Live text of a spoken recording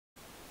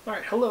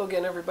Alright, hello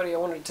again everybody. I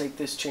wanted to take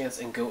this chance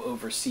and go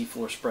over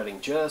seafloor spreading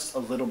just a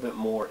little bit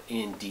more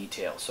in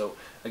detail. So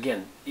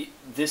again,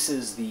 this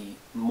is the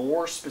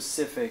more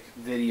specific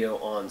video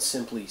on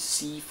simply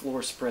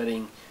seafloor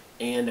spreading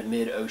and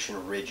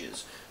mid-ocean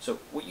ridges. So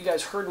what you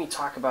guys heard me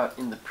talk about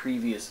in the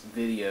previous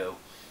video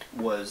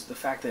was the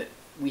fact that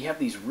we have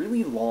these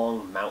really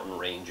long mountain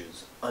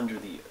ranges under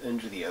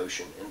the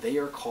ocean, and they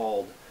are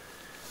called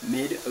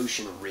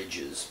mid-ocean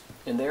ridges.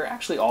 And they're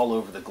actually all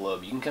over the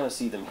globe. You can kind of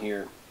see them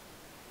here.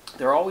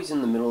 They're always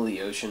in the middle of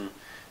the ocean,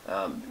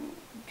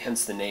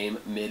 hence the name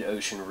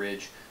mid-ocean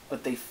ridge,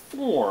 but they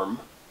form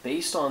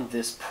based on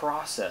this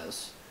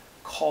process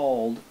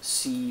called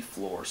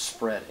seafloor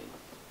spreading.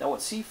 Now what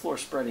seafloor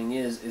spreading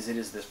is it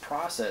is this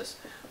process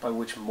by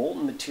which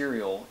molten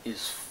material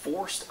is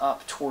forced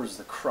up towards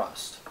the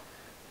crust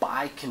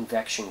by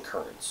convection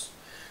currents.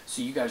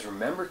 So you guys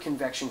remember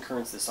convection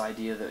currents, this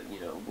idea that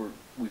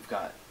we've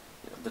got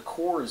the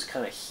core is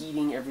kind of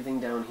heating everything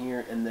down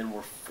here, and then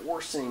we're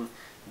forcing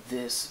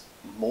this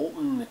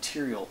molten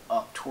material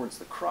up towards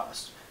the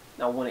crust.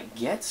 Now when it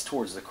gets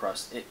towards the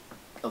crust,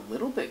 a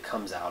little bit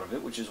comes out of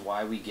it, which is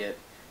why we get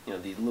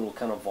these little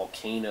kind of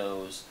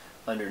volcanoes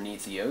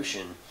underneath the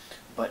ocean,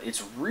 but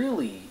it's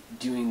really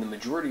doing the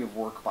majority of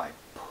work by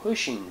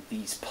pushing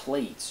these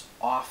plates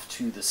off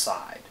to the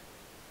side.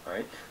 All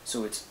right,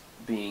 so it's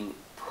being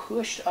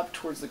pushed up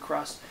towards the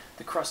crust.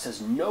 The crust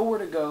has nowhere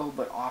to go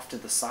but off to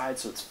the side,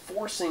 so it's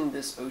forcing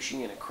this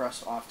oceanic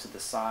crust off to the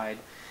side,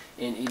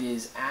 and it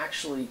is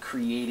actually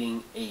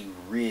creating a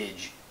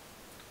ridge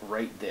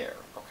right there.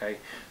 Okay,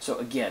 so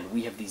again,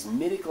 we have these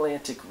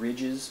mid-Atlantic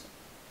ridges,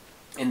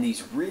 and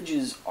these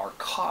ridges are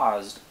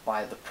caused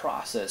by the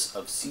process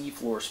of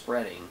seafloor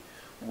spreading,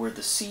 where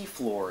the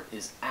seafloor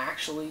is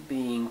actually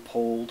being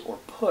pulled or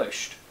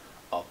pushed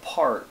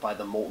apart by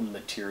the molten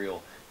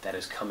material that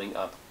is coming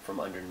up from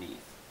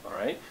underneath. All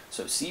right,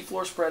 so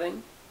seafloor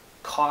spreading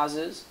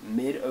causes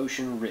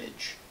mid-ocean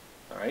ridge.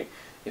 All right,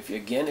 if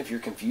you're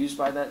confused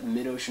by that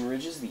mid-ocean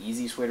ridges, the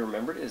easiest way to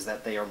remember it is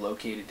that they are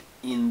located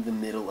in the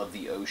middle of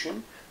the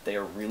ocean. They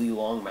are really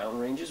long mountain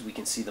ranges. We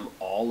can see them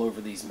all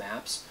over these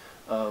maps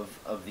of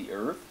the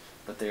Earth,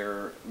 but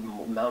they're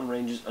mountain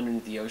ranges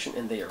underneath the ocean,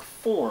 and they are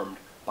formed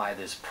by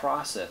this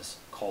process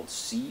called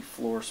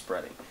seafloor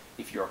spreading.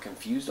 If you are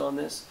confused on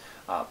this,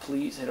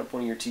 please hit up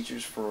one of your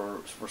teachers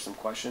for some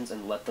questions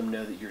and let them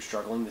know that you're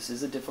struggling. This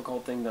is a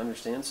difficult thing to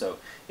understand, so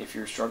if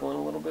you're struggling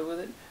a little bit with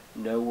it,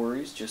 no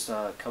worries. Just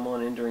come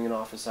on in during an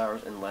office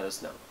hours and let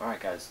us know. All right,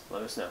 guys,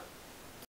 let us know.